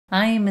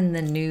I am in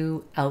the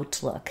new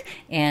Outlook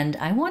and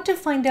I want to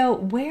find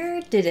out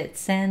where did it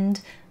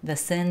send the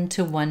Send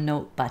to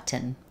OneNote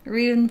button, or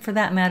even for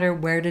that matter,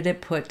 where did it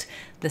put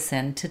the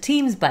Send to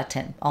Teams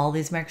button? All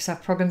these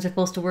Microsoft programs are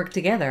supposed to work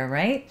together,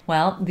 right?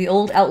 Well, the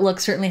old Outlook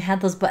certainly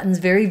had those buttons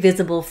very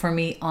visible for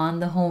me on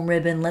the home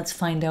ribbon. Let's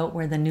find out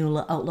where the new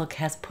Outlook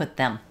has put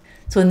them.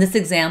 So in this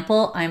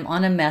example, I'm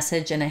on a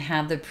message and I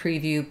have the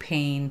preview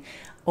pane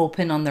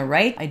open on the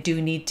right. I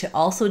do need to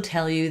also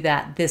tell you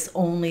that this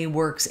only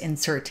works in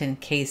certain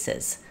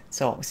cases.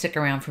 So stick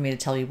around for me to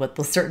tell you what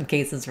those certain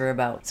cases are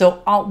about.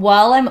 So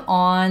while I'm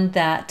on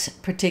that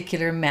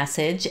particular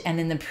message and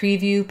in the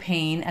preview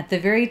pane, at the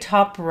very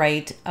top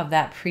right of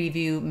that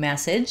preview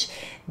message,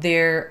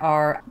 there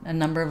are a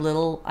number of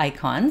little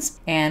icons.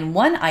 And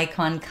one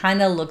icon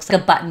kind of looks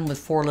like a button with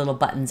 4 little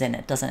buttons in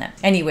it, doesn't it?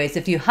 Anyways,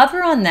 if you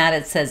hover on that,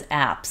 it says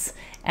apps.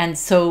 And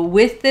so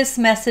with this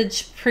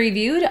message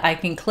previewed, I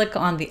can click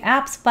on the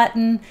apps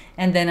button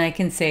and then I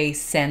can say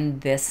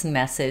send this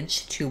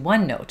message to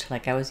OneNote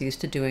like I was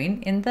used to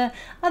doing in the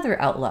other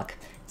Outlook.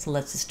 So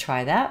let's just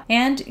try that.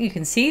 And you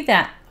can see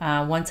that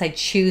once I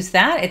choose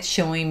that, it's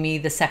showing me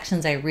the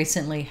sections I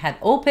recently had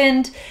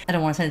opened. I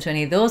don't want to send it to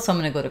any of those, so I'm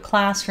going to go to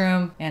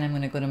Classroom and I'm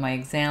going to go to my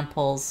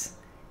examples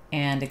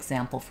and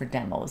example for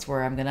demos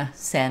where I'm gonna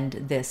send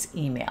this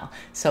email.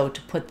 So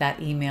to put that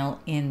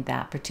email in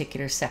that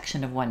particular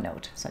section of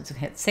OneNote. So I just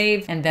hit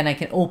save and then I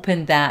can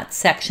open that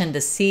section to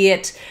see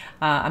it.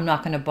 I'm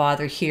not gonna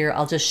bother here.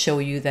 I'll just show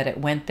you that it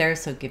went there.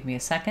 So give me a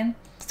second.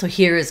 So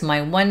here is my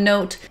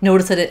OneNote.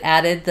 Notice that it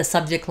added the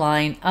subject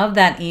line of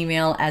that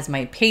email as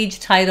my page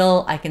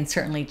title. I can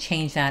certainly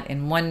change that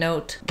in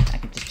OneNote. I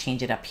can just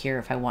change it up here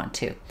if I want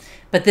to.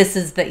 But this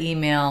is the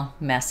email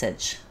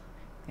message.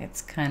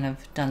 It's kind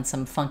of done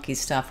some funky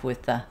stuff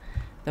with the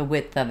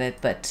width of it,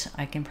 but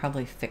I can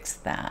probably fix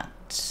that.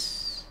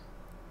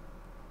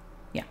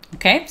 Yeah,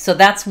 okay, so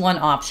that's one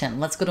option.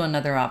 Let's go to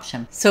another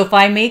option. So if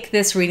I make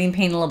this reading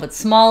pane a little bit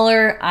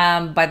smaller,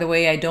 by the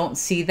way, I don't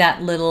see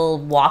that little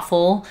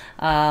waffle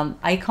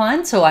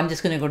icon, so I'm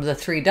just gonna go to the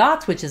 3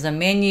 dots, which is a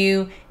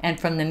menu, and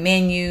from the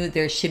menu,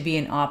 there should be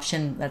an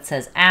option that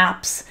says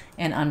apps,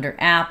 and under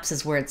apps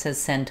is where it says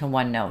send to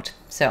OneNote.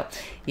 So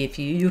if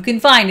you can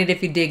find it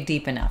if you dig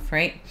deep enough,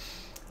 right?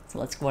 So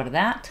let's go to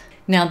that.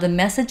 Now the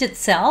message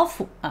itself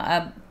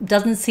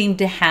doesn't seem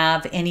to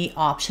have any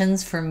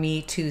options for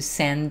me to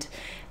send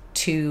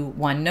to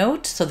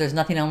OneNote. So there's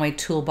nothing on my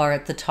toolbar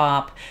at the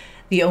top.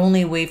 The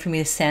only way for me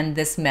to send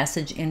this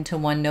message into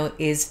OneNote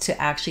is to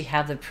actually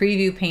have the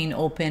preview pane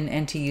open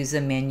and to use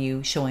the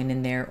menu showing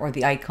in there or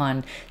the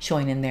icon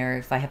showing in there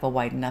if I have a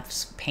wide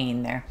enough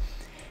pane there.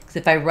 Because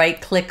if I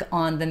right click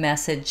on the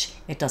message,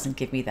 it doesn't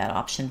give me that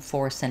option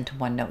for send to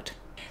OneNote.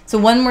 So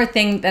one more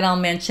thing that I'll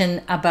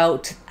mention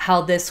about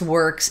how this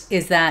works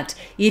is that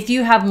if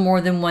you have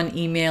more than one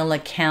email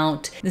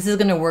account, this is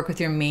going to work with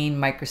your main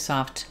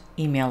Microsoft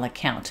email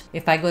account.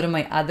 If I go to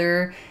my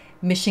other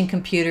Mission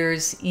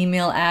Computers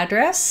email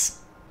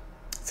address,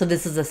 so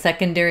this is a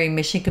secondary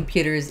Mission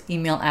Computers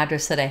email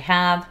address that I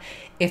have.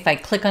 If I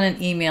click on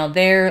an email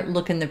there,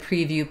 look in the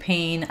preview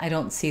pane, I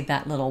don't see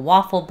that little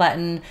waffle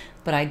button,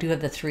 but I do have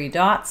the 3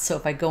 dots. So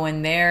if I go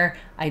in there,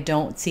 I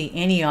don't see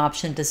any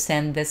option to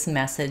send this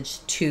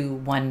message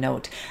to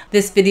OneNote.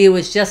 This video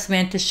was just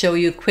meant to show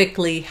you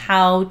quickly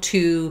how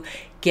to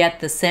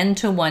get the Send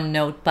to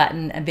OneNote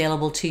button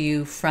available to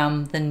you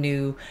from the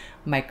new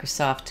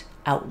Microsoft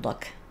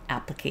Outlook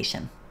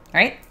application. All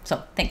right,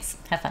 so thanks,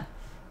 have fun,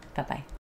 bye-bye.